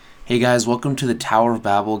Hey guys, welcome to the Tower of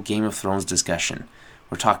Babel Game of Thrones discussion.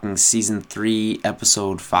 We're talking Season 3,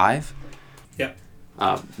 Episode 5. Yeah.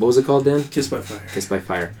 What was it called, Dan? Kiss by Fire. Kiss by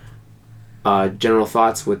Fire. General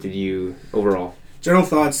thoughts, what did you, overall? General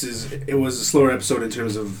thoughts is it was a slower episode in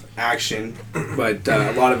terms of action, but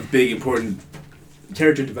a lot of big, important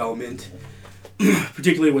character development.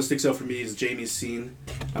 Particularly what sticks out for me is Jaime's scene.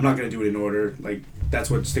 I'm not going to do it in order. Like, that's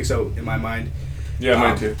what sticks out in my mind. Yeah,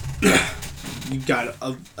 mine too. You got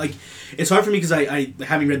it's hard for me because I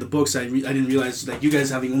having read the books, I didn't realize, like, you guys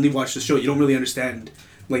having only watched the show, you don't really understand.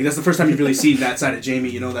 Like, that's the first time you've really seen that side of Jaime.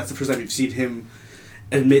 You know, that's the first time you've seen him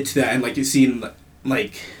admit to that, and like you've seen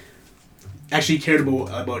like actually cared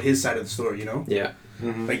about his side of the story. You know. Yeah.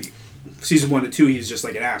 Mm-hmm. Like season 1 and 2, he's just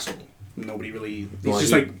like an asshole. Nobody really.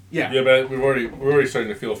 He's Yeah, but we're already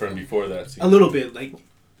starting to feel for him before that scene. A little bit, like.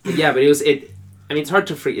 Yeah, but I mean, it's hard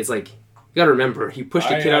to freak. It's like, you gotta remember, he pushed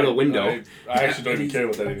a kid out of the window. I actually don't even care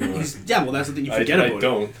about that anymore. Well, that's the thing, you forget about it. I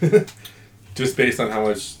don't. Just based on how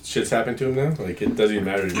much shit's happened to him now, like, it doesn't even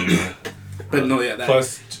matter anymore. But no, yeah, that.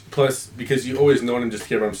 Plus, because you always known him just to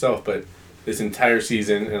care about himself, but this entire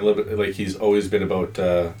season, and a little bit, like, he's always been about,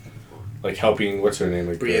 like, helping, what's her name?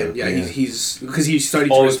 Like, Brienne, he's because he's starting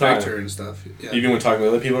all to respect time. her and stuff. Yeah. Even when talking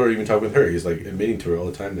with other people, or even talking with her, he's, like, admitting to her all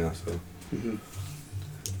the time now, so. Mm-hmm.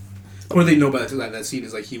 What do they know about that scene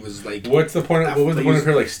is, like, he was, like... What was the point of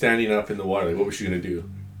her, like, standing up in the water? Like, what was she going to do?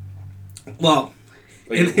 Well...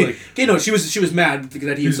 she was mad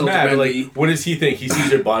that he insulted Renly. Like, what does he think? He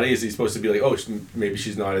sees her body. Is he supposed to be like, oh, maybe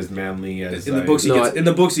she's not as manly as in the books? In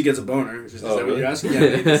the books, he gets a boner. Is that what you're asking? Yeah,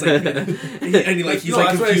 it's like, he's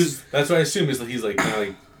confused. That's what I assume is he's like kind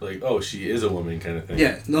of like oh, she is a woman kind of thing.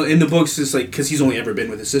 Yeah, no. In the books, it's like because he's only ever been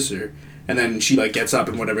with his sister, and then she like gets up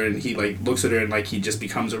and whatever, and he like looks at her and like he just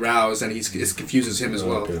becomes aroused, and it confuses him as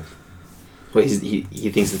well. Okay. Well,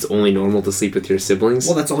 he thinks it's only normal to sleep with your siblings?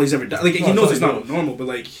 Well, that's all he's ever done. Like, he knows it's not normal, but,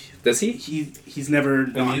 like... Does he? He's never...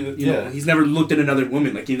 he's never looked at another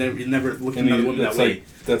woman. Like, he never looked at another woman that way.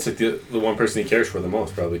 That's, like, the one person he cares for the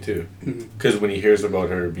most, probably, too. Because when he hears about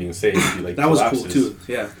her being safe, he, like, that collapses. was cool, too.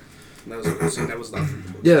 Yeah. That was cool. That was lovely.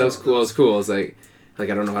 Yeah, that was cool. It was cool. I was like, I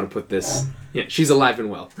don't know how to put this. Yeah, she's alive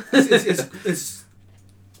and well.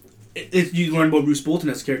 You learn about Roose Bolton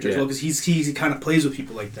as a character as well, because he kind of plays with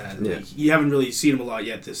people like that. Yeah. Like, you haven't really seen him a lot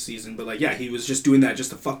yet this season, but like, yeah, he was just doing that just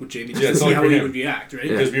to fuck with Jaime, just to see how he would react, right?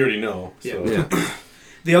 Because we already know. So. Yeah.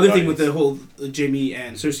 The other thing with the whole Jaime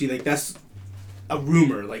and Cersei, like, that's a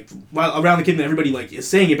rumor. Like, while around the kingdom, everybody like is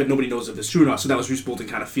saying it, but nobody knows if it's true or not. So that was Roose Bolton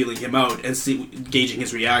kind of feeling him out and gauging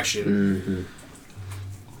his reaction.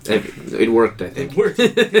 Mm-hmm. It worked, I think. It worked,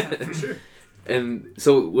 yeah, for sure. And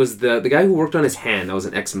so was the guy who worked on his hand, that was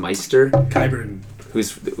an ex-Meister? Qyburn.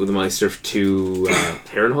 Who's the Meister to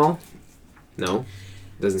Harrenhal? No?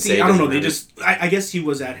 Doesn't say. I don't know. They just... I guess he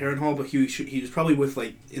was at Harrenhal, but he was probably with,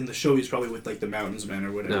 like... In the show, he was probably with, like, the Mountains Men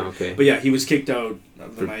or whatever. Oh, okay. But yeah, he was kicked out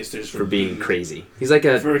of the Meisters for being crazy. He's like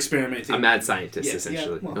for experimenting. a mad scientist,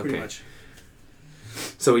 essentially. Yeah, well, pretty much.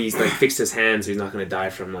 So he's, like, fixed his hand, so he's not going to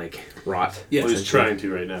die from, like, rot. Yeah, well, he's trying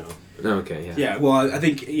to right now. Okay, yeah. Yeah, well, I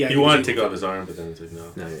think... Yeah, he wanted to take off his arm, but then it's like,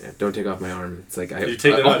 no. No, don't take off my arm. It's like... Did you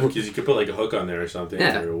take that off? Because you could put, like, a hook on there or something,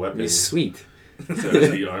 or a weapon. He's sweet. So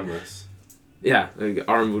be armless. Yeah, like,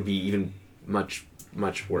 arm would be even much,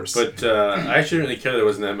 much worse. But I actually didn't really care there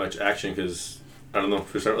wasn't that much action, because... I don't know,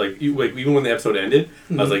 even when the episode ended,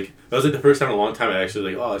 I was like, that was like the first time in a long time I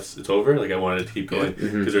actually like, oh, it's over. Like I wanted to keep going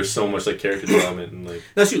because there's so much like character development and like.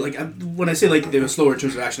 That's true. Like when I say like they were slower in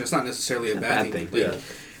terms of action, it's not necessarily a bad thing. Like, yeah.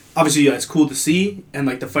 Obviously, it's cool to see, and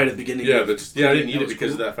like the fight at the beginning. Yeah, but I didn't need it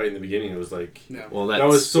because of that fight in the beginning. It was like, well, that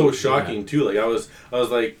was so shocking too. Like I was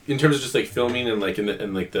like, in terms of just like filming and like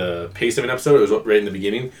in like the pace of an episode, it was right in the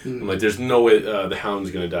beginning. I'm like, there's no way the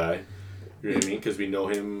Hound's gonna die. You know what I mean? Because we know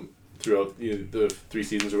him throughout the 3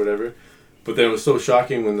 seasons or whatever, but then it was so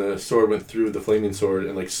shocking when the sword went through the flaming sword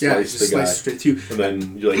and like sliced the guy, straight through. And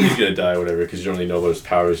then you're like, he's gonna die, or whatever, because you don't really know about his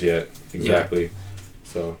powers yet exactly. Yeah.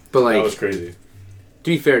 So, but like, that was crazy. To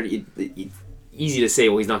be fair, easy to say,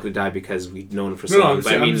 well, he's not gonna die because we've known him for so long.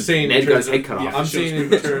 But I'm saying Ned got his head cut off. I'm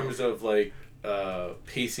saying in terms of like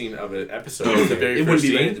pacing of an episode. The very first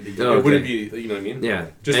scene, it wouldn't be, you know what I mean? Yeah,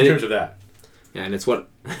 just in terms of that. Yeah, and it's what.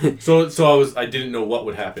 so I didn't know what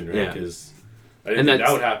would happen, right? Because I didn't think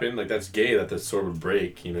that would happen. Like that's gay that the sword would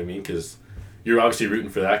break. You know what I mean? Because you're obviously rooting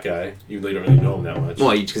for that guy, even though you don't really know him that much.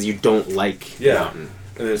 Well, because you don't like. Yeah, Mountain.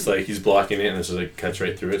 And it's like he's blocking it, and it's just like cuts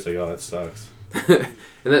right through it. It's like, oh, that sucks. And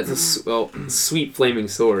that's a sweet flaming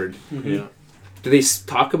sword. Mm-hmm. Yeah. Do they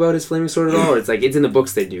talk about his flaming sword at all, or it's like it's in the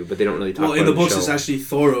books they do, but they don't really talk about it? Well, in the books, show. it's actually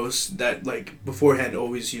Thoros that like beforehand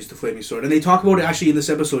always used the flaming sword, and they talk about it actually in this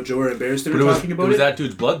episode. Jorah and Barristan are talking about it. It was that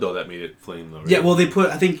dude's blood though that made it flame though. Right? Yeah, well,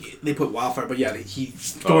 I think they put wildfire, but yeah,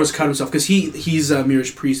 Thoros cut himself because he's a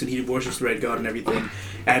Mirish priest and he worships the Red God and everything,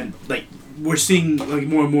 and like we're seeing like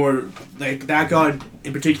more and more like that god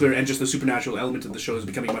in particular, and just the supernatural element of the show is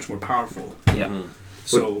becoming much more powerful. Yeah. Mm-hmm.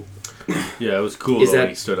 So. Yeah, it was cool when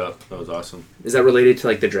he stood up. That was awesome. Is that related to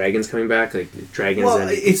like the dragons coming back? Like dragons and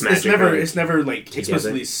it's never like together?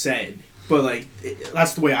 explicitly said, but like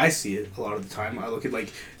that's the way I see it a lot of the time. I look at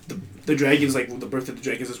like the dragons, like the birth of the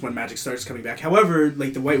dragons is when magic starts coming back. However,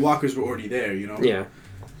 like the White Walkers were already there, you know. Yeah,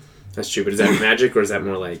 that's true. But is that magic or is that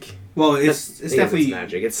more like? Well, it's definitely it's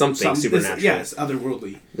magic. It's something supernatural. It's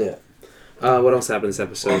otherworldly. Yeah. What else happened this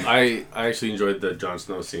episode? I actually enjoyed the Jon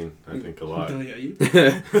Snow scene. I think a lot. Oh, yeah, you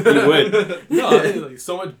would. No, I mean, like,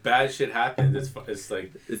 so much bad shit happened. It's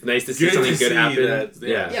like it's nice to see something good happen.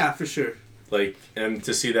 Yeah, for sure. Like, and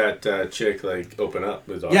to see that chick like open up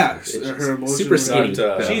was awesome. Yeah, her emotions. Super skinny.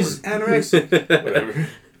 She's anorexic. Whatever.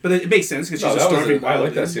 But it makes sense because she's a starving. I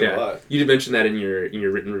like that scene a lot. You did mention that in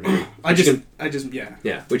your written review. I just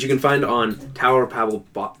yeah, which you can find on Tower of Babel.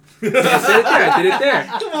 I did it there.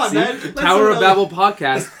 Come on, man. Tower of Babel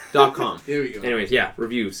podcast.com. There we go. Anyways, yeah,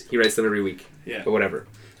 reviews. He writes them every week. Yeah. But whatever.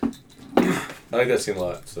 I like that scene a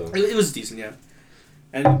lot. So it was decent, yeah.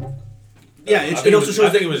 And yeah, it also shows. I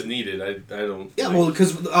think it was needed. I don't. Yeah, well,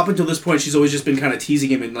 because up until this point, she's always just been kind of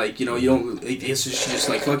teasing him and like you don't. She's just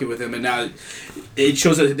like fucking with him, and now it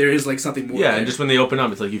shows that there is like something more. Yeah, there. and just when they open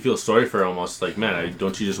up, it's like you feel sorry for her almost. Like, man,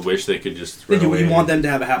 don't you just wish they could just run away? You want them to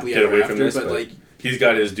have a happily ever after, this, but like. He's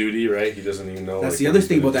got his duty, right? He doesn't even know. That's the other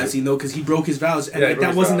thing about that scene, though, because he broke his vows, and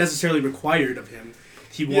that wasn't necessarily required of him.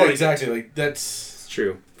 He wanted exactly. Like that's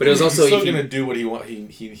true, but it was also he's still gonna do what he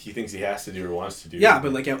thinks he has to do or wants to do. Yeah,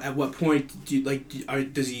 but like at what point do you,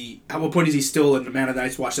 does he? At what point is he still a man of the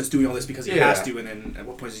Night's Watch that's doing all this because he has to, and then at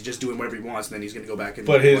what point is he just doing whatever he wants, and then he's gonna go back and?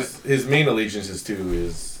 But his main allegiance is to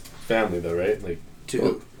his family, though, right? Like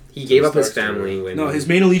he gave up his family when his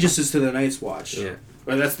main allegiance is to the Night's Watch. Yeah.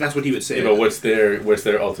 Well, that's what he would say. Yeah, but what's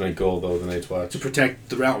their ultimate goal though? The Night's Watch to protect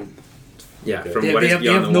the realm. Yeah, okay. from they what is have,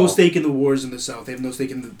 beyond they have the no wall. stake in the wars in the South. They have no stake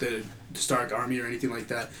in the Stark army or anything like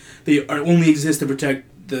that. They only exist to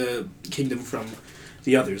protect the kingdom from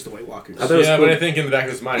the others, the White Walkers. But I think in the back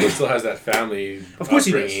of his mind, he still has that family. Of course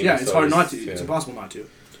he does. Yeah, it's hard not to. Yeah. It's impossible not to.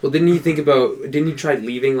 Well, didn't he try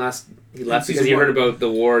leaving last? He left because he heard about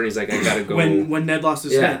the war and he's like, I gotta go. When Ned lost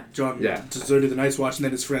his head, Jon deserted the Night's Watch, and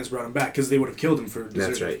then his friends brought him back because they would have killed him for deserting.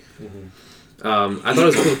 That's right. Mm-hmm. I thought it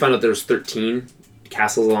was cool to find out there was 13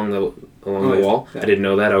 castles along the wall. Yeah. I didn't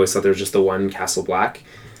know that. I always thought there was just the one Castle Black.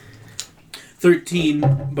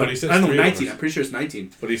 13, but he says I don't know, 19. I'm pretty sure it's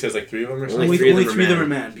 19. But he says like 3 of them or something? Only 3 of them are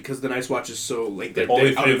manned because the Night's Watch is so like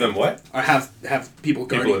only 3 of them what? Or have people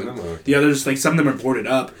guarding them. The others, like some of them are boarded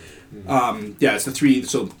up. Yeah, it's the 3.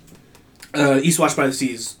 So Eastwatch by the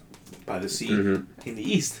Seas, in the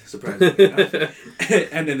east, surprisingly enough.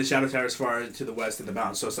 And then the Shadow Tower is far to the west in the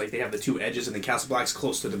mountains. So it's like they have the 2 edges, and the Castle Black's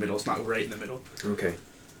close to the middle. It's not right in the middle. Okay.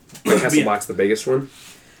 Castle Black's the biggest one?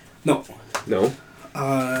 No. No?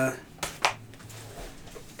 I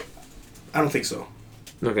don't think so.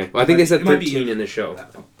 Okay. Well, I think they said 13 in the show.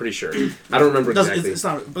 I'm pretty sure. I don't remember exactly. It's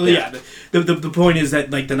not. But yeah, the point is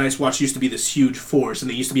that like the Night's Watch used to be this huge force, and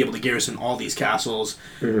they used to be able to garrison all these castles,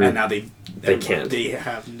 and now they can't. They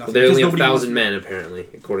have nothing. Well, they only have 1,000 men apparently,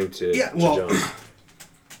 according to Jon.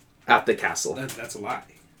 At the castle. That's a lie.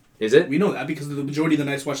 Is it? We know that because the majority of the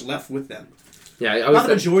Night's Watch left with them. Yeah, not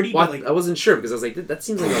the majority, but like I wasn't sure because I was like, that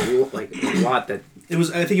seems like a lot that. It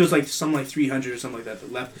was. I think it was like something like 300 or something like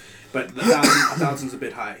that left. But 1,000's a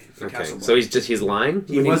bit high for Castle Black. So he's lying?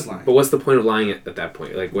 He was lying. But what's the point of lying at that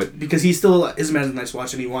point? Like what? Because he still is a man of the Night's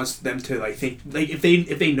Watch, and he wants them to like think like if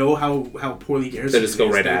they know how poorly garrisoned, they just go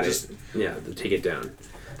right at it. Yeah, they take it down.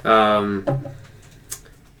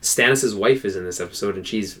 Stannis' wife is in this episode, and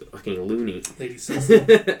she's fucking loony. Lady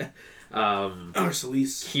Sissy.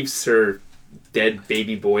 Arcelise keeps her dead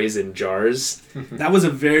baby boys in jars. That was a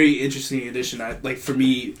very interesting addition. For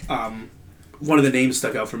me. One of the names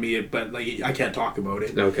stuck out for me, but like I can't talk about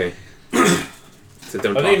it. Okay. So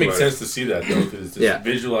don't I think it makes sense to see that though, because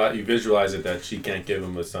you visualize it that she can't give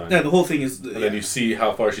him a son. Yeah, the whole thing is. And then you see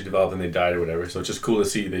how far she developed and they died or whatever. So it's just cool to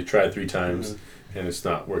see they tried 3 times and it's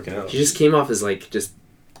not working out. She just came off as like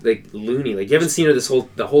loony. Like you haven't seen her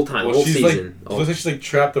the whole time, the whole season. It looks like she's like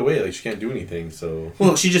trapped away. Like she can't do anything. So.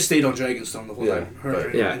 Well, she just stayed on Dragonstone the whole time.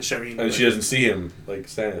 And Shireen. And she doesn't see him like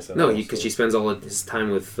Stannis. No, because she spends all of his time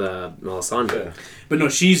with Melisandre. Yeah. But no,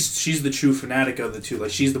 she's the true fanatic of the 2. Like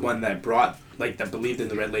she's the one that brought like that believed in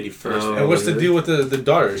the Red Lady first. And what's the deal with the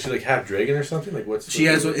daughter? Is she like half dragon or something? Like what's She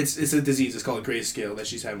has it's a disease. It's called a grayscale that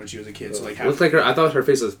she's had when she was a kid. So like half. Looked like her. I thought her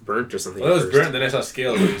face was burnt or something. Well, it was burnt. Then I saw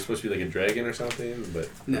scales. Like, it's supposed to be like a dragon or something, but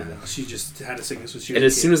No, she just had a sickness when she was And a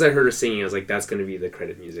as kid. soon as I heard her singing, I was like, "That's going to be the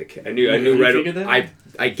credit music." I knew You right. figured that?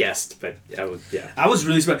 I guessed, but I was I was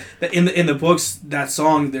really surprised that in the books that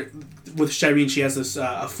song there with Shireen, she has this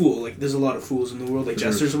a fool. Like there's a lot of fools in the world, like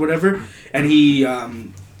jesters or whatever, and he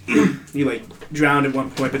he like drowned at one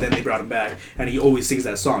point, but then they brought him back, and he always sings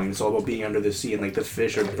that song. And it's all about being under the sea and like the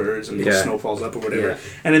fish or birds and the snow falls up or whatever. Yeah.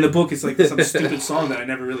 And in the book, it's like some stupid song that I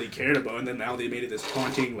never really cared about, and then now they made it this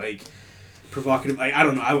haunting like. Provocative, like, I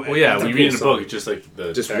don't know. well, yeah, when you read in the book, it's just like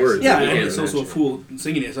the Just text. words. Yeah, You and can't it's also a imagine. fool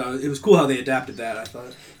singing it. So it was cool how they adapted that. I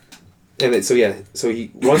thought. And then, so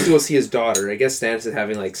he wants to go see his daughter. I guess Stannis is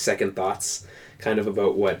having like second thoughts, kind of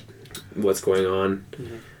about what's going on.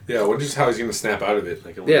 Yeah, I wonder just how he's gonna snap out of it.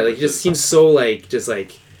 Like, Yeah, like he just seems so like just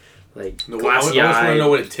like No, I almost glassy want to eyed. know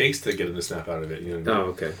what it takes to get him to snap out of it. You know what I mean? Oh,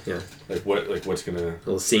 okay, yeah. What's gonna?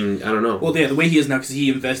 Well, seeing, I don't know. Well, yeah, the way he is now because he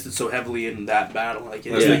invested so heavily in that battle, like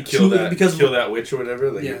it's Like, like kill truly- that witch or whatever.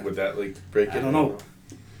 Like, Yeah. would that like break it? I don't know.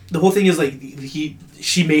 The whole thing is like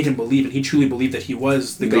she made him believe it. He truly believed that he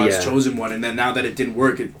was the God's Yeah. chosen one, and then now that it didn't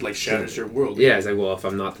work, it like shatters your world. Yeah, it's like, well, if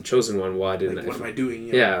I'm not the chosen one, why didn't Like, I? what am I doing?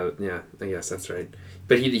 Yeah, I guess that's right.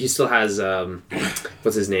 But he still has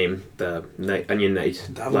what's his name, the Onion Knight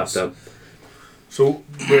Davos. left up. So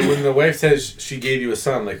when the wife says she gave you a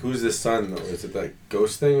son, like who's this son though? Is it that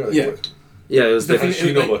ghost thing? Or, like, Yeah. what- Yeah, it was The How does thing-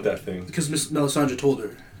 she know like- about that thing? Because Miss Melisandre told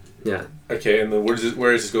her, yeah. Okay, and then where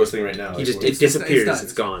is this ghost thing right now? He Like, just what- it disappears. done.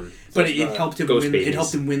 It's gone. but it helped him. Ghost Win, babies. it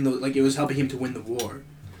helped him win. Like it was helping him to win the war.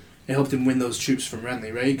 It helped him win those troops from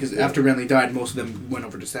Renly, right? Because after Renly died, most of them went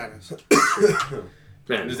over to Stannis.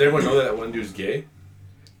 Man, Does everyone know that one dude's gay?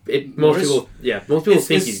 most Morris? people think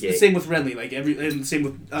It's he's gay. the same with Renly, like and same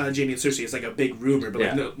with Jaime and Cersei. It's like a big rumor, but Yeah.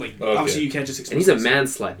 like no, like Okay. obviously you can't just. And he's a expose man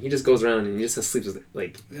slut. He just goes around and he just sleeps with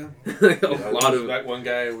like Yeah. a lot of that one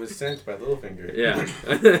guy was sent by Littlefinger. yeah.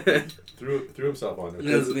 threw himself on him.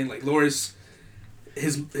 That's the thing. Like Loras,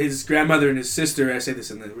 his grandmother and his sister. I say this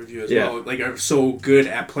in the review as Yeah. well. Like are so good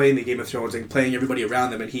at playing the Game of Thrones and playing everybody around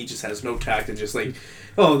them, and he just has no tact and just like,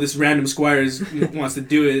 oh, this random squire wants to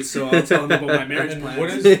do it, so I'll tell him about my marriage And plans. what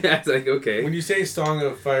is- Yeah, it's like okay. When you say Song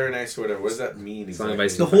of Fire and Ice or whatever, what does that mean Song of exactly?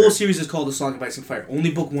 Ice The and whole Fire. series is called A Song of Ice and Fire.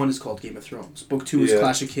 Only book 1 is called Game of Thrones. Book 2 is Yeah.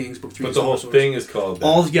 Clash of Kings. Book 3 But is the whole Song of Swords. thing is called that.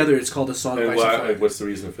 All together, it's called A Song of And Ice why, and Fire. like, what's the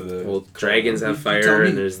reason for the... Well, dragons have You tell fire, me.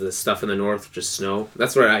 and there's the stuff in the north, which is snow.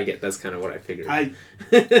 That's where I get. That's kind of what I figured. I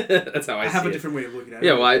That's how I have see a it. different way of looking at it.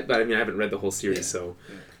 Yeah, well, I mean, I haven't read the whole series, Yeah. so.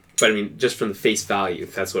 But I mean, just from the face value,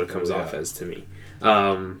 that's what it comes Yeah. off as to me.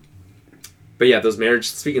 But yeah, those marriage.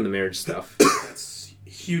 Speaking of the marriage stuff, That's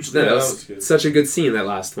hugely. that that was was good. such a good scene. That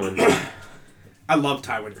last one. I love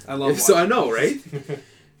Tywin. I love. So I watching know, right?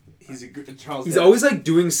 He's a good Charles. He's Dance. always like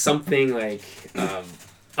doing something like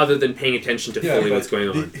other than paying attention to fully but what's going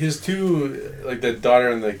on. His two, like the daughter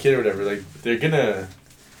and the kid or whatever, like they're gonna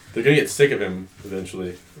get sick of him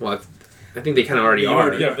eventually. Well, I think they kind of already They are.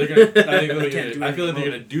 already Yeah, but they're gonna. can't do I feel like anything they're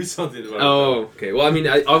gonna do something about it. Oh, okay. Well, I mean,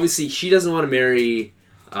 obviously she doesn't want to marry.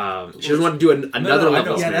 She doesn't want to do another I level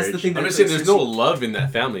know. of Yeah, marriage. that's the thing. I'm just saying, there's no love in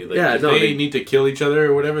that family. Like, Yeah, if no, they they- need to kill each other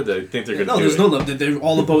or whatever, they think they're gonna No, do there's it. no love. They're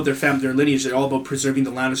all about their family, their lineage. They're all about preserving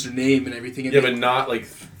the Lannister name and everything. And Yeah, they- but not like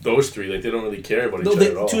those three. Like they don't really care about no, each they,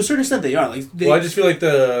 other at all. to a certain extent, they are. Like, they, Well, I just feel like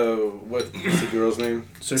what's the girl's name?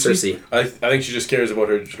 Cersei. I think she just cares about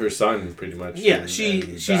her son pretty much. Yeah, and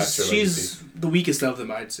she's that's her legacy. she's the weakest of them,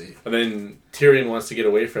 I'd say. And then Tyrion wants to get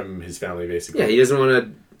away from his family, basically. Yeah, he doesn't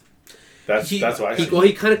want That's why. to. Well,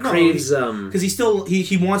 he kind of No, craves. Because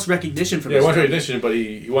he wants recognition from. Yeah, he his wants family. recognition, but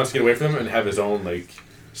he wants to get away from them and have his own like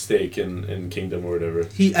stake in kingdom or whatever.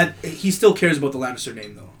 He still cares about the Lannister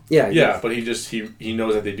name though. Yeah, Yeah, but he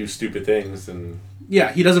knows that they do stupid things and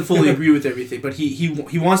Yeah, he doesn't fully agree with everything, but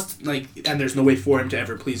he wants like, and there's no way for him to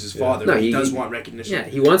ever please his Yeah. father. No, but he he- does want recognition. Yeah,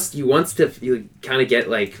 he wants to kind of get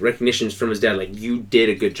like recognitions from his dad, like you did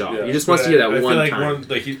a good job. yeah. He just wants But to hear that I one feel like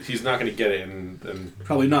time. he's not going to get it and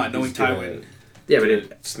Probably not, knowing he's gonna Tywin. Yeah, but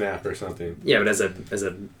it, snap or something. yeah, but as a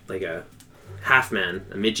like a half man,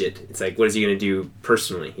 a midget, it's like what is he gonna do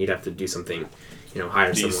personally? He'd have to do something, hire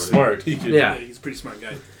He's someone. smart. He could, Yeah. He's a pretty smart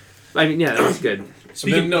guy. I mean, yeah, that was good.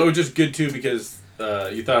 And then, no, it was just good too because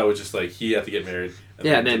you thought it was just like he had to get married.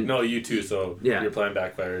 And then no, you too. So your plan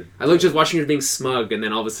backfired. I looked just watching her being smug, and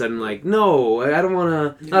then all of a sudden, like, no, I don't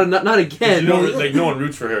want to. Not again. Like no one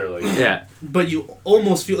roots for her. Like But you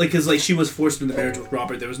almost feel like because like she was forced into marriage with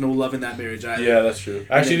Robert. There was no love in that marriage either. Yeah, that's true.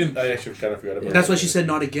 I actually kind of forgot about. That's why she said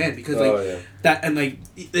not again because that and like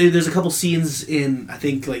there's a couple scenes in I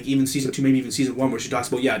think like even season 2, maybe even season 1 where she talks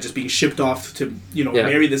about just being shipped off to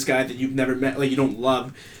marry this guy that you've never met, like you don't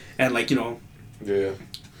love, and like Yeah.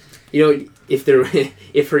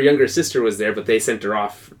 If her younger sister was there, but they sent her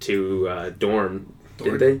off to Dorne,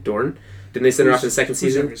 didn't they? Dorne? Didn't they send her off in the second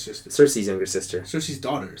season? Cersei's younger sister. Cersei's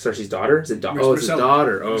daughter. Cersei's daughter? Is it oh, it's his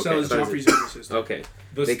daughter. Oh, okay. Marcella is Joffrey's younger sister. Okay.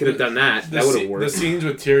 They could have done that. That would have worked. The scenes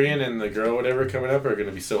with Tyrion and the girl, whatever, coming up are going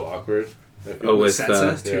to be so awkward. Oh, with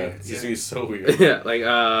Sansa? It's going to be so weird. Yeah, like,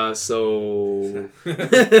 so...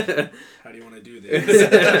 How do you want to do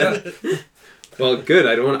this? Well, good.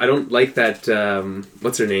 I don't like that,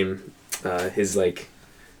 what's her name? His, like,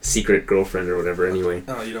 secret girlfriend or whatever, anyway.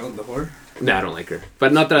 Oh, you don't? The whore? No, I don't like her.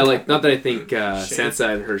 But not that I think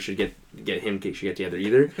Sansa and her should get together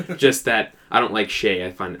either. Just that I don't like Shay.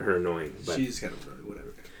 I find her annoying. But, she's kind of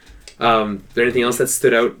whatever. Is there anything else that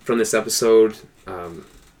stood out from this episode?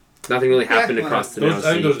 Nothing really happened across the I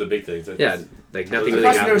think those are the big things. Like nothing really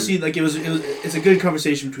happened. happened. Scene, like it's a good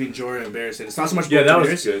conversation between Jorah and Barristan. It's not so much about that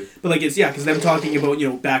Daenerys, was good. but like it's because them talking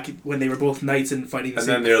about back when they were both knights and fighting. And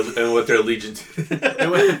what their allegiance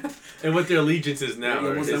and what their allegiance is now.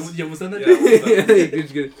 You almost done that? Yeah,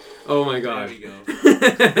 good. Oh my god. There we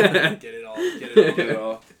go. Get it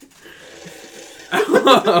all.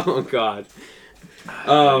 Oh god.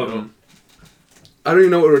 I don't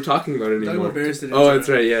even know what we're talking about anymore. Talking about Barristan. Oh, that's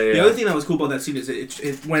right. Yeah. The other thing that was cool about that scene is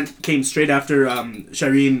it came straight after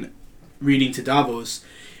Shireen reading to Davos,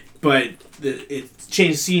 but it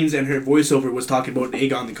changed scenes and her voiceover was talking about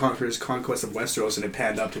Aegon the Conqueror's conquest of Westeros, and it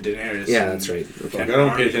panned up to Daenerys. Yeah, that's right. Okay. I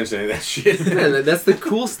don't pay attention to any of that shit. Yeah, that's the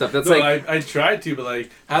cool stuff. That's I tried to, but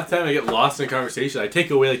like half the time I get lost in conversation. I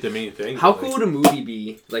take away like the main thing. How cool would a movie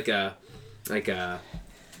be? Like a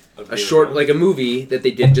short, like a movie that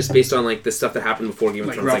they did just based on like the stuff that happened before Game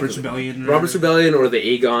of Thrones, Robert's Rebellion, or the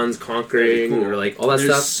Aegons conquering, or like all that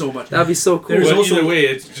There's stuff. So much. That'd be so cool. There's also either way,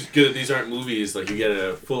 it's just good that these aren't movies. Like you get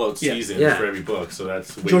a full out season for every book, so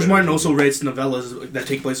that's. George Martin also writes novellas that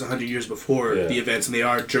take place 100 years before the events, and they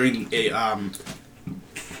are during a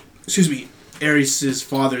Aerys'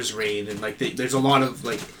 father's reign, and like there's a lot of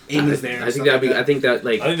like Aemond's there. I think that'd be. I think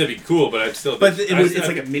that'd be cool, but I'm still. But it's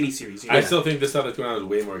like a mini series. I still think the stuff that's going on is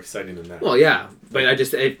way more exciting than that. Well, yeah, but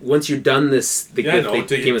once you're done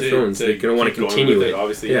Game of Thrones, you're gonna want to continue it.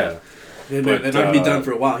 Obviously, yeah. And not gonna be done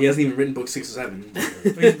for a while. He hasn't even written book 6 or 7.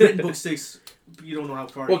 He's written book 6. You don't know how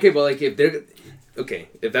far. Okay, but like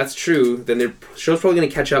if that's true, then their show's probably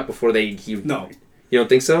gonna catch up before they. No. You don't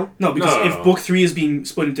think so? No, because if book 3 is being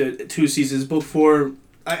split into 2 seasons, book 4.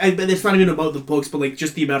 It's not even about the books, but like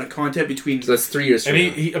just the amount of content between. So that's 3 years. And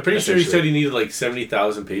I'm pretty sure he said he needed like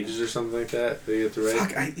 70,000 pages or something like that. They get to write.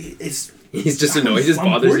 Fuck, he's just annoyed. He just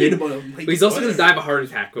bothers you. About him. Like, but he's also gonna die of a heart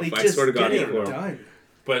attack. Like, I swear to God,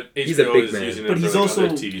 But he's a big is man. using but him he's for also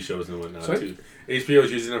other TV shows and whatnot too. HBO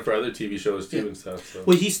is using him for other TV shows too and stuff. So.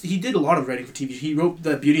 Well, he did a lot of writing for TV. He wrote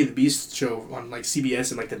the Beauty and the Beast show on like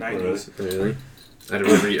CBS in like the 90s. Really? I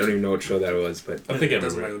don't even know what show that was, but I think it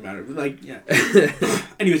doesn't really matter. Like, yeah.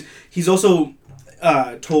 Anyways, he's also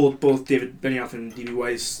told both David Benioff and D.B.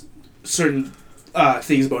 Weiss certain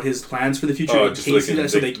things about his plans for the future. Oh, just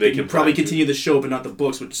so they can probably continue the show, but not the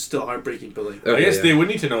books, which is still heartbreaking. But like, I guess they would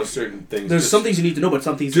need to know certain things. There's some things you need to know, but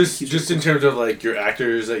some things just in terms of like your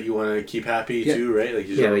actors that you want to keep happy too, right? Like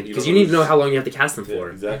because you need to know how long you have to cast them for.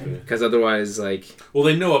 Yeah, exactly. Because otherwise, like, well,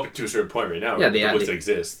 they know up to a certain point right now. The books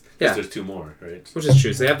exist. Yeah, there's 2 more, right? Which is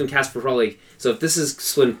true. So they have them cast for probably. So if this is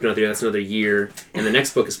split into another year, that's another year, and the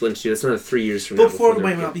next book is split into 2. That's another 3 years from now. Book 4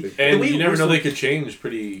 might not be. And you never know; they could change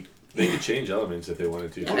They could change elements if they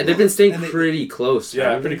wanted to. And they've been staying pretty close.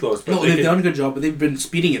 Yeah, pretty close. But they've done a good job, but they've been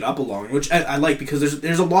speeding it up along, which I like because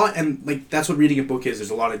there's a lot, and like that's what reading a book is.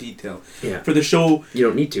 There's a lot of detail. Yeah. For the show, you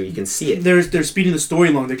don't need to. You can see it. They're speeding the story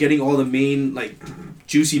along. They're getting all the main like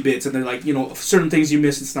juicy bits, and they're like certain things you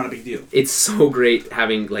miss. It's not a big deal. It's so great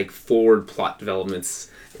having like forward plot developments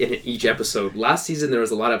in each episode. Last season there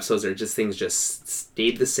was a lot of episodes where things just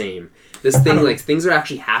stayed the same. This thing, like, things are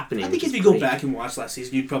actually happening. I think if you go back and watch last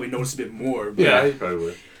season, you'd probably notice a bit more. But you probably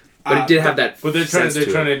would. But it did have that. But they're trying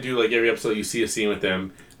to do like every episode you see a scene with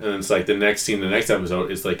them, and then it's like the next scene, the next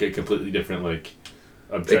episode is like a completely different like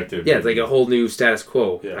objective. It's like a whole new status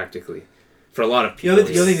quo practically for a lot of people. The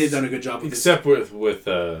other thing they've done a good job with, except with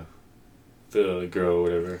the girl or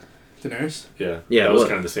whatever. Daenerys? Yeah. Yeah, That was well-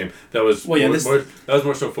 kind of the same. That was Well, yeah, more, this- more. That was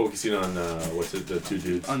more so focusing on the two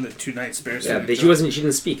dudes. On the two knights, Barristan. Yeah, and she Jon. wasn't. She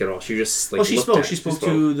didn't speak at all. She just like. Oh, she looked spoke. at- She spoke spoke.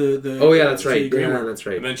 to the. Oh yeah, that's right. Grey Yeah, Worm. that's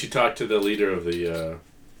right. And then she talked to the leader of the.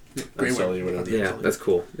 Grey Worm. Sully or whatever. Yeah, that's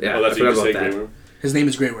cool. Yeah, Oh, that's I what you forgot say, about Grey that. Worm. His name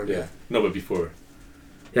is Grey Worm. Yeah. No, but before.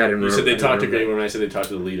 Yeah, I didn't remember. You said they I didn't talked to remember Grey Worm, and I said they talked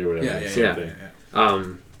to the leader or whatever. Yeah, Same yeah.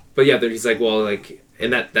 thing. But yeah, he's like, well, like,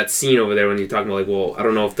 in that scene over there when you're talking about, like, well, I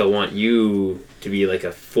don't know if they'll want you to be, like,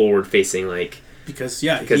 a forward-facing, like... Because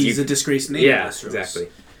he's you- a disgraced name. Yeah, in Westeros. exactly.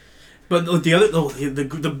 But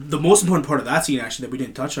the most important part of that scene actually that we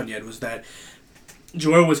didn't touch on yet was that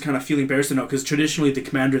Jorah was kind of feeling Barristan out because traditionally the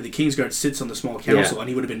commander of the Kingsguard sits on the small council and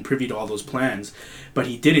he would have been privy to all those plans, but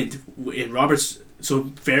he didn't. In Robert's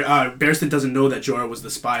Barristan doesn't know that Jorah was the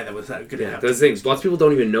spy that was going to Yeah, happen. those things. Lots of people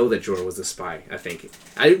don't even know that Jorah was a spy, I think.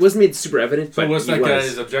 It wasn't made super evident, So but what's he that was.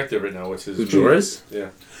 guy's objective right now? What's his... Who, Jorah's? Yeah.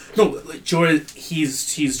 No, like, Jorah, he's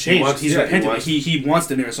changed. wants- He's yeah, he repentant. wants- He wants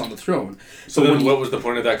Daenerys on the throne. So when then he- what was the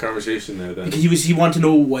point of that conversation there then? he wanted to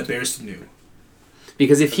know what Barristan knew.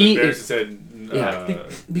 Because if he... Barristan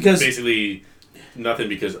said Because basically nothing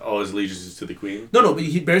because all his allegiance is to the queen. No, but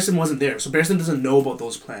Barristan wasn't there, so Barristan doesn't know about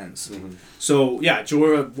those plans. Mm-hmm. So yeah,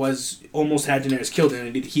 Jorah almost had Daenerys killed,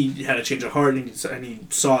 and he had a change of heart, and he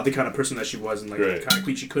saw the kind of person that she was, and like Right. the kind of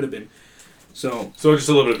queen she could have been. So So just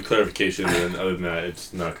a little bit of clarification, and then other than that,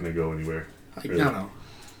 it's not going to go anywhere. I don't know.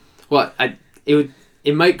 Well,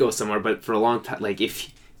 it might go somewhere, but for a long time, like, if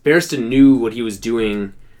Barristan knew what he was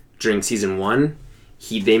doing during season 1,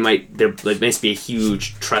 there might be a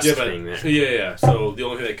huge trust thing there. Yeah. So the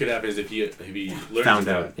only thing that could happen is if he learns Found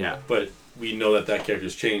that. out, yeah. But we know that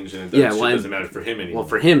character's changed, and Yeah, it well, doesn't matter for him anymore. Well,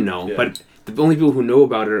 for him, no. Yeah. But the only people who know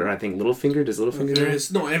about it are, I think, Littlefinger. Does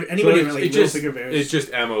Littlefinger know? Anybody So like it's Littlefinger Varys. it's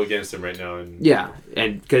just ammo against him right now. And Yeah,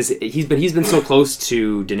 and because he's been so close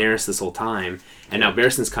to Daenerys this whole time, and now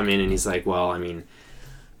Barristan's come in and he's like, well, I mean,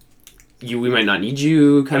 we might not need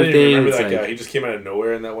you, kind I of didn't thing. remember It's that like, guy. He just came out of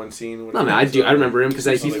nowhere in that one scene. no, man, I do. I remember him because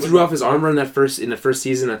he Like, threw off his armor in the first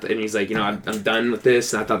season, and he's like, I'm done with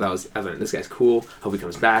this. And I thought I was like, this guy's cool. Hope he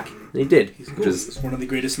comes back, and he did. He's Which cool. is He's one of the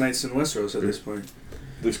greatest knights in Westeros at this point.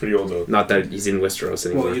 Looks pretty old though. not that he's in Westeros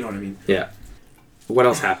anymore. Well, you know what I mean. Yeah. What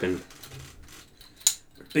else happened?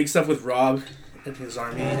 Big stuff with Robb and his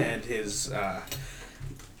army and his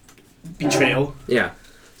betrayal. Yeah.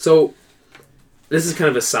 So this is kind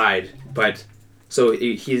of a side, but so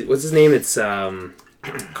he what's his name? It's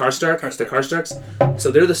Karstark. The Karstarks. So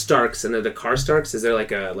they're the Starks, and they're the Karstarks. Is there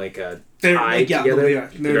like a They're tie like, yeah, together? yeah.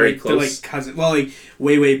 They're very like, close. They're like cousins. Well, like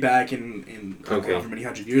way back in Okay. however many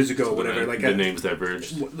hundred years ago, whatever. Like the names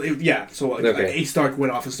diverged. Yeah, so like, Okay. A Stark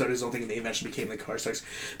went off and started his own thing, and they eventually became the Karstarks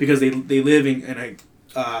because they live in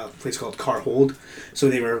a place called Karhold. So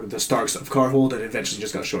they were the Starks of Karhold, and eventually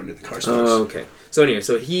just got shortened to the Karstarks. Oh, okay. So anyway,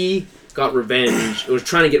 so he got revenge. Was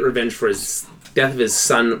trying to get revenge for his death of his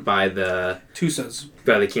son by the Two sons.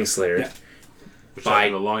 Kingslayer. Yeah. Which By-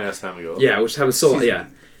 happened a long ass time ago. Yeah, which happened so Season. yeah.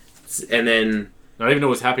 And then I don't even know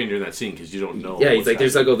what's happening during that scene because you don't know. yeah, he's what's like,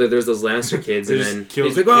 there's happening. there's those Lannister kids, They and just then kills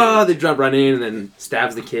he's like, the oh, kid. they drop right in, and then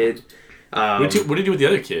stabs the kid. What did he do with the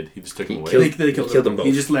other kid? He just took him away. killed- They killed them them both.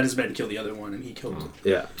 He just let his men kill the other one, and he killed them.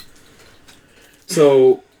 Yeah.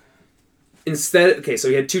 So instead, so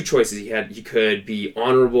he had two choices. He could be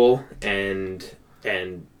honorable and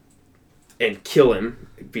kill him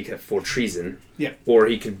for treason. Yeah. Or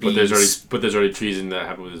he could be. But there's already treason that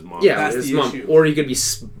happened with his mom. yeah, That's his the mom. issue. Or he could be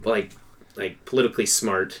like politically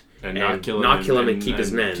smart. and and not kill him, and keep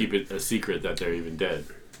his men. Keep it a secret that they're even dead.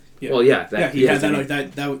 Yeah. Well, yeah, He had that like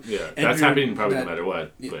that. Yeah, and that's happening probably that- no matter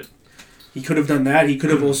what. yeah. But He could have done that. He could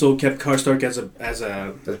have also kept Karstark as a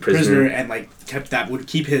prisoner. prisoner and like kept that would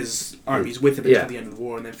keep his armies with him Yeah. until the end of the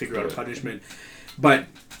war and then figure out a Right. punishment. But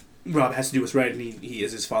Robb has to do what's right, and he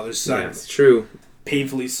is his father's son, Yeah, it's true.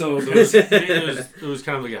 painfully so. it was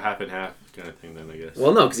kind of like a half and half kind of thing then, I guess.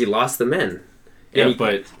 Well, no, because he lost the men. yeah, And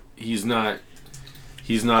but he's not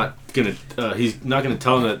gonna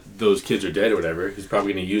tell him that those kids are dead or whatever. He's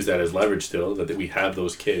probably gonna use that as leverage still that we have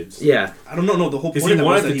those kids. yeah, I don't know. The whole Because point he of that was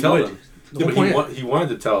wanted that to he tell would. them. The Yeah, whole but point. he wanted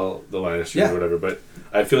to tell the Lannisters Yeah. or whatever, but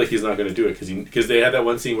I feel like he's not going to do it because they had that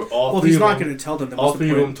one scene where all Well, three he's of not them, going to tell them. That all was the three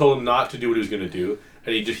of point. them told him not to do what he was going to do,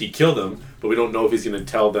 and he killed them. But we don't know if he's going to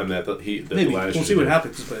tell them that the Maybe Lannisters. we'll see are what dead.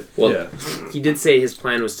 happens, but well, Yeah. he did say his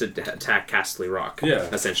plan was to attack Castle Rock. Yeah.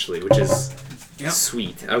 essentially, which is Yep.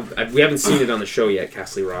 sweet. We haven't seen it on the show yet,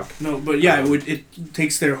 Castle Rock. no, but yeah, it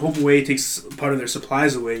takes their hope away. It takes part of their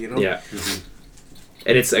supplies away. You know. Yeah,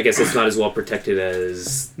 and I guess it's not as well protected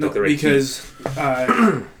as No, like, the Red because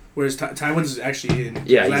whereas Tywin's actually in Keep.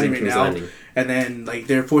 He's Landing in right King's now, Landing. and then like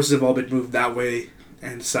their forces have all been moved that way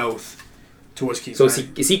and south towards King's So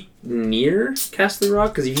Landing. is he near Castle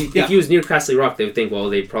Rock? Because if he was near Castle Rock, they would think, well,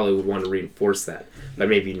 they probably would want to reinforce that. But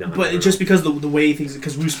maybe not. But just because the way things...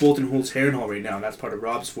 Because Roose Bolton holds Harrenhal right now, and that's part of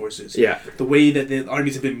Rob's forces. Yeah. The way that the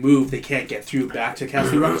armies have been moved, they can't get through back to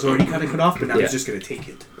Castle Rock. It's already kind of cut off, but now he's just going to take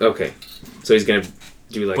it. Okay. So he's going to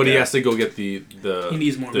do like But he has to go get the He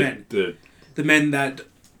needs more men. The men that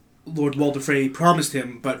Lord Walder Frey promised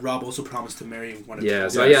him, but Rob also promised to marry one of them. Yeah,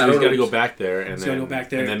 so he's got to go back there and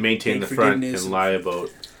then maintain the front and lie about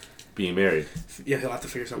being married. Yeah, he'll have to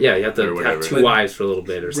figure something Yeah, out. you have to have two wives for a little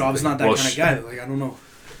bit or something. Rob's not that kind of guy. Like, I don't know.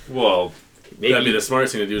 Well, maybe that'd be the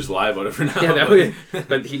smartest thing to do is lie about it for now. Yeah, that would,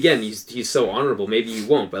 but again, he's so honorable. Maybe you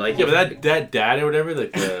won't. But like, but that dad or whatever,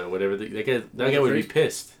 like that guy would be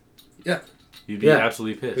pissed. Yeah. You'd be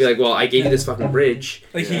absolutely pissed. Be like, well, I gave you this fucking bridge.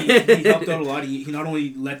 Like he helped out a lot. He not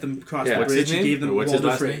only let them cross the bridge, he gave them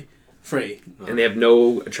Walder Frey. And they have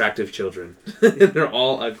no attractive children. They're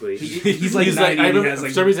all ugly. He's like, I remember, for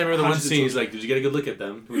some reason I remember the one scene. He's like, "Did you get a good look at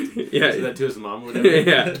them?" Yeah, said that to his mom or whatever.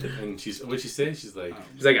 Yeah, and what'd she say? She's like,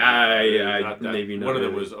 maybe not. One of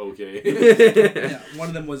them was okay. Yeah, one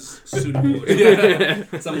of them was suitable.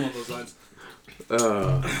 Something along those lines.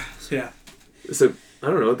 So yeah. So I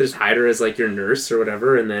don't know. Just hide her as like your nurse or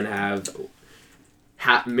whatever, and then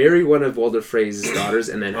marry one of Walder Frey's daughters,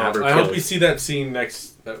 and then have her killed. I hope we see that scene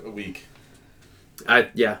next week.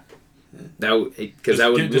 Yeah. Because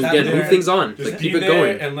that would move things on. Just like keep it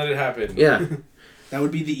going and let it happen. Yeah. That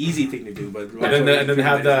would be the easy thing to do, but and then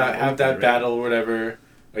have that battle or whatever.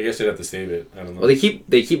 I guess they'd have to save it. I don't know. Well,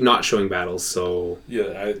 they keep not showing battles, so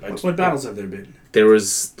yeah. What battles have there been? There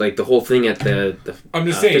was like the whole thing at the I'm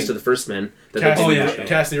just saying, Fist of the First Men.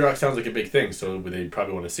 Castle Rock sounds like a big thing, so they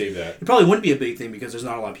probably want to save that. It probably wouldn't be a big thing because there's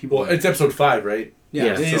not a lot of people. Well, it's episode 5, right?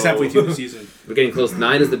 Yeah, it's halfway through the season. We're getting close.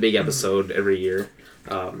 9 is the big episode every year.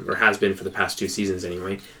 Or has been for the past 2 seasons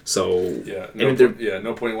anyway. So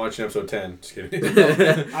no point in watching episode 10. Just kidding.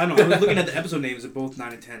 I don't know. I was looking at the episode names, and both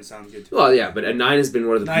 9 and 10 sound good. Well, yeah, but 9 has been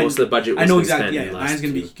most of the budget. I know exactly. Yeah, 9's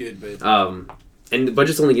gonna be good, but and the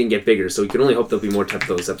budget's only gonna get bigger, so we can only hope there'll be more of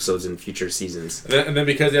those episodes in future seasons. And then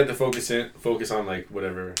because they have to focus on like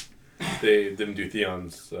whatever. They didn't do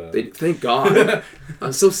Theon's. Thank God.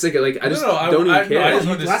 I'm so sick of I just don't even care. I just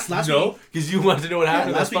wanted to know because you wanted to know what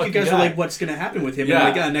happened. Last week you guys were like, "What's going to happen with him?" Yeah.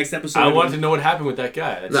 And next episode. I wanted to know what happened with that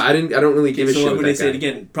guy. No, I didn't. I don't really give a shit. So when they say it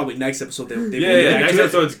again, probably next episode they next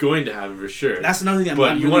episode's going to happen for sure. That's another thing.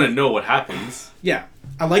 But you want to know what happens. Yeah,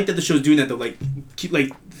 I like that the show's doing that though. Like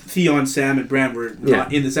Theon, Sam, and Bran were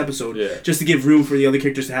not in this episode, just to give room for the other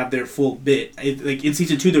characters to have their full bit. Like in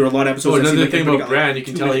season 2, there were a lot of episodes. Another thing about Bran, you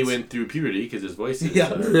can tell he went through puberty because his voice is.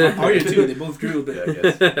 Yeah, Arya too. They both grew a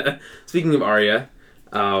bit. Yeah, Speaking of Arya,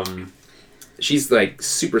 she's like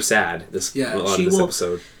super sad. This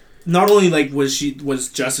episode. Not only was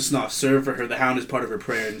justice not served for her, the Hound is part of her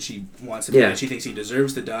prayer, and she wants to. Yeah. She thinks he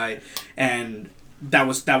deserves to die, and. That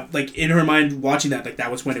was in her mind watching that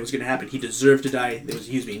that was when it was going to happen. He deserved to die.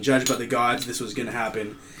 He was being judged by the gods. This was going to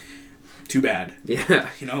happen. Too bad. Yeah.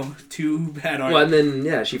 Too bad. Well, and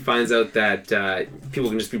then she finds out that people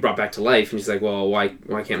can just be brought back to life, and she's like, well, why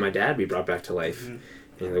can't my dad be brought back to life? Mm-hmm. And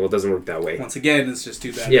he's like, well, it doesn't work that way. Once again, it's just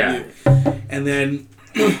too bad. Yeah. For you. And then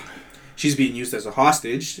she's being used as a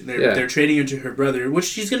hostage. They're trading her to her brother, which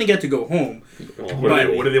she's going to get to go home. Well,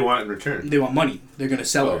 what do they want in return? They want money. They're going to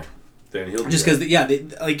sell her. Then he'll just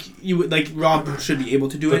because Rob should be able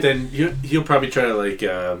to do it. But then he'll probably try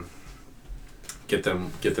to get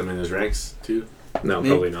them in his ranks too. No,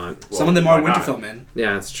 probably not. Well, some of them are Winterfell men.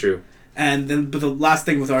 Yeah, that's true. And then, but the last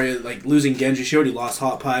thing with Arya, losing Genji, she already lost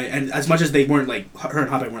Hot Pie, and as much as they weren't her and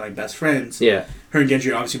Hot Pie weren't best friends. Yeah. Her and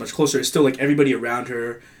Genji are obviously much closer. It's still everybody around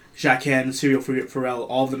her. Jaqen, Syrio Farrell,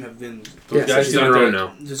 all of them have been. Yeah, so she's on her own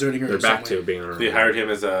now. Deserting her. They're back to being on her own. They hired him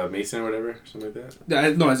as a mason or whatever, something like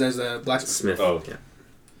that. No, as a blacksmith. Smith. Oh, yeah.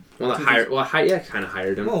 Well, kind of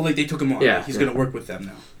hired him. Well, they took him on. Yeah, he's gonna work with them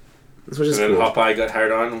now. Which is and then cool. Popeye got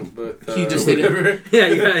hired on, but he just stayed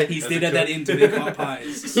at. He stayed at that inn to make hot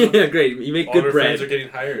pies. So. Yeah, great. You make good bread. Friends are getting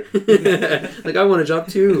hired. I want a job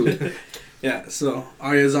too. Yeah, so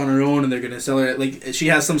Arya's on her own, and they're gonna sell her. She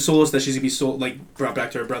has some souls that she's gonna be sold, brought back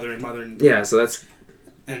to her brother and mother. And so that's.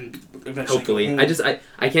 And eventually, hopefully,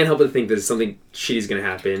 I can't help but think that something shitty's gonna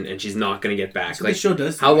happen, and she's not gonna get back. That's what the show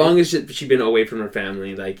does. How long has she been away from her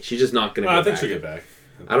family? She's just not gonna. I think she'll get back.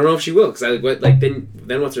 I don't know if she will, because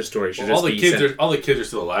then what's her story? All the kids are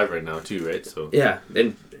still alive right now too, right? So yeah,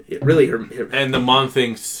 and really her and the mom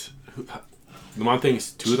thinks. The mom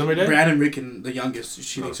thinks 2 of them are dead? Bran and Rickon, the youngest,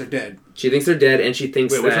 she thinks are dead. She thinks they're dead, and she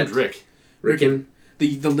thinks which one's Rick? Rickon.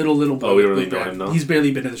 The little boy. Oh, we don't really know him, no? He's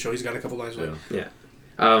barely been in the show. He's got a couple lines. Yeah.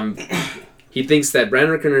 he thinks that Bran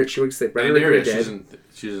Rickon, she thinks that Bran Rickon are dead.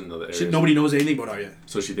 She doesn't know that. Nobody knows anything about Arya.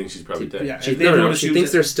 So she thinks she's probably dead. Yeah, She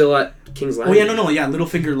thinks they're still at King's Landing. Oh yeah, no, yeah.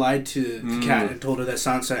 Littlefinger lied to Kat and told her that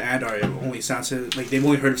Sansa and Arya, only Sansa, like they've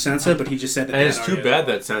only heard of Sansa, but he just said that. And it's too bad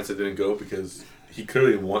that Sansa didn't go because he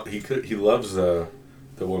clearly he loves the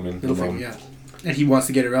woman. Littlefinger, yeah, and he wants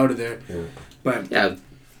to get her out of there. Yeah. But yeah.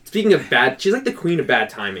 Speaking of bad, she's like the queen of bad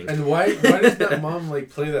timing. And why does that mom like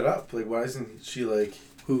play that up? Like why isn't she like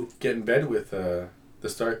get in bed with the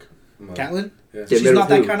Stark mom? Catelyn? Yeah. She's not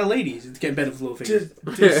that kind of lady. She's get in bed with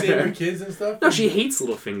Littlefinger. To save her kids and stuff? No, she hates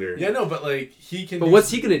Littlefinger. Yeah, no, but like he can. But what's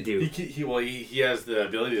he gonna do? He has the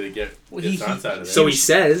ability to get Sansa out of there. So he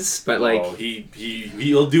says, but like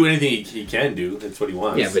he'll do anything he can do. That's what he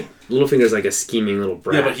wants. Yeah, but Littlefinger's like a scheming little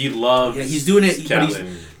brat. Yeah, but he loves. Yeah, he's doing it.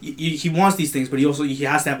 Catelyn. But he wants these things, but he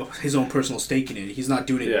has to have his own personal stake in it. He's not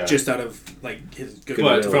doing it just out of like his good.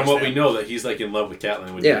 But from what we know, that he's like in love with Catelyn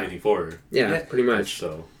and would do anything for her. Yeah, pretty much.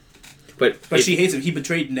 So. But she hates him. He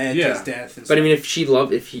betrayed Ned to his death. And but I mean,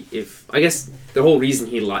 if I guess the whole reason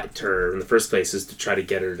he lied to her in the first place is to try to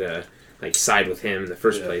get her to like side with him in the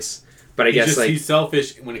first place. But I guess he's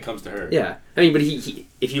selfish when it comes to her. Yeah, I mean, but he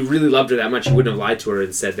if he really loved her that much, he wouldn't have lied to her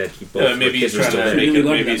and said that he both. Maybe he's trying to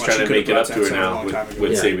make it up to her now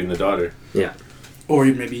with saving the daughter. Yeah, or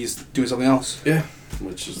maybe he's doing something else. Yeah.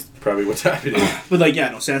 Which is probably what's happening. But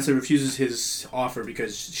Sansa refuses his offer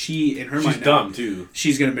because she, in her mind, she's dumb too.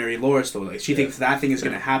 She's gonna marry Loras though. Like she thinks that thing is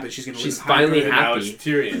gonna happen. She's finally happy. Now it's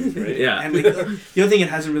Tyrion, right? Yeah. And like, the other thing it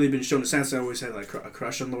hasn't really been shown to Sansa always had like a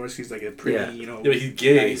crush on Loras. He's like a pretty, Yeah, but he's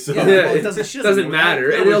gay, so it doesn't matter.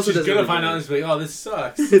 And it also she's gonna find out and be like, oh, this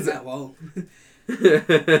sucks. Well.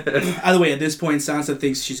 Either way, at this point, Sansa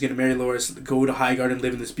thinks she's gonna marry Loras, go to Highgarden,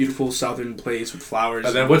 live in this beautiful southern place with flowers.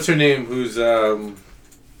 And then what's her name? Who's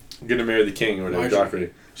gonna marry the king or whatever?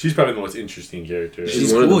 Joffrey. She's probably the most interesting character.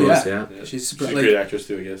 She's one cool, of the most, yeah. She's a great actress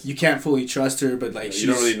too, I guess. You can't fully trust her, but like you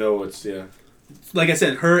don't really know what's Like I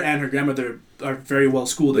said, her and her grandmother are very well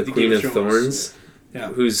schooled. The Queen of Thorns. Yeah.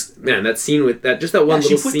 Who's that scene with that one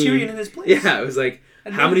little scene. She put Tyrion in his place. Yeah, it was like.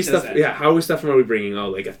 And how many stuff? Yeah, how many stuff are we bringing? Oh,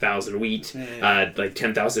 like 1,000 wheat, like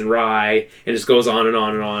 10,000 rye, and it just goes on and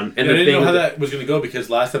on and on. And I didn't know how that was going to go because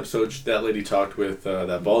last episode that lady talked with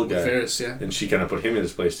that bald guy, Ferris, and she kind of put him in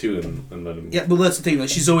his place too, and let him. Yeah, but that's the thing. Like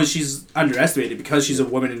she's underestimated because she's a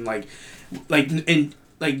woman, and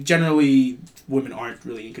generally women aren't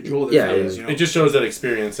really in control of their families. You know? It just shows that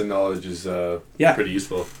experience and knowledge is pretty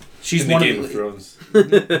useful. She's in one the Game of Thrones.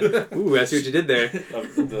 Ooh, I see what you did there.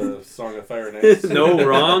 Of the Song of Fire and Ice. No,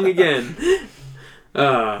 wrong again.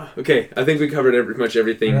 Okay, I think we covered pretty much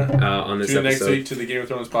everything on this episode. Next week to the Game of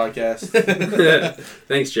Thrones podcast.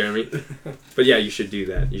 Thanks, Jeremy. But yeah, you should do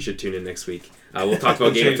that. You should tune in next week. We'll talk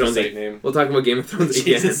about Game of Thrones. We'll talk about Game of Thrones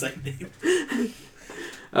again.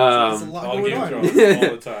 All Game of Thrones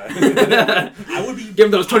all the time. I would be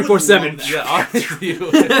Game of Thrones 24/7. Yeah, honestly,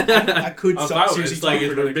 I could stop seriously. It's like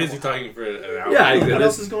we're basically talking for an hour. Yeah, what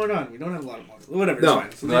else is going on? We don't have a lot of money. Whatever. No,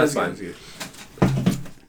 it's fine. that's fine.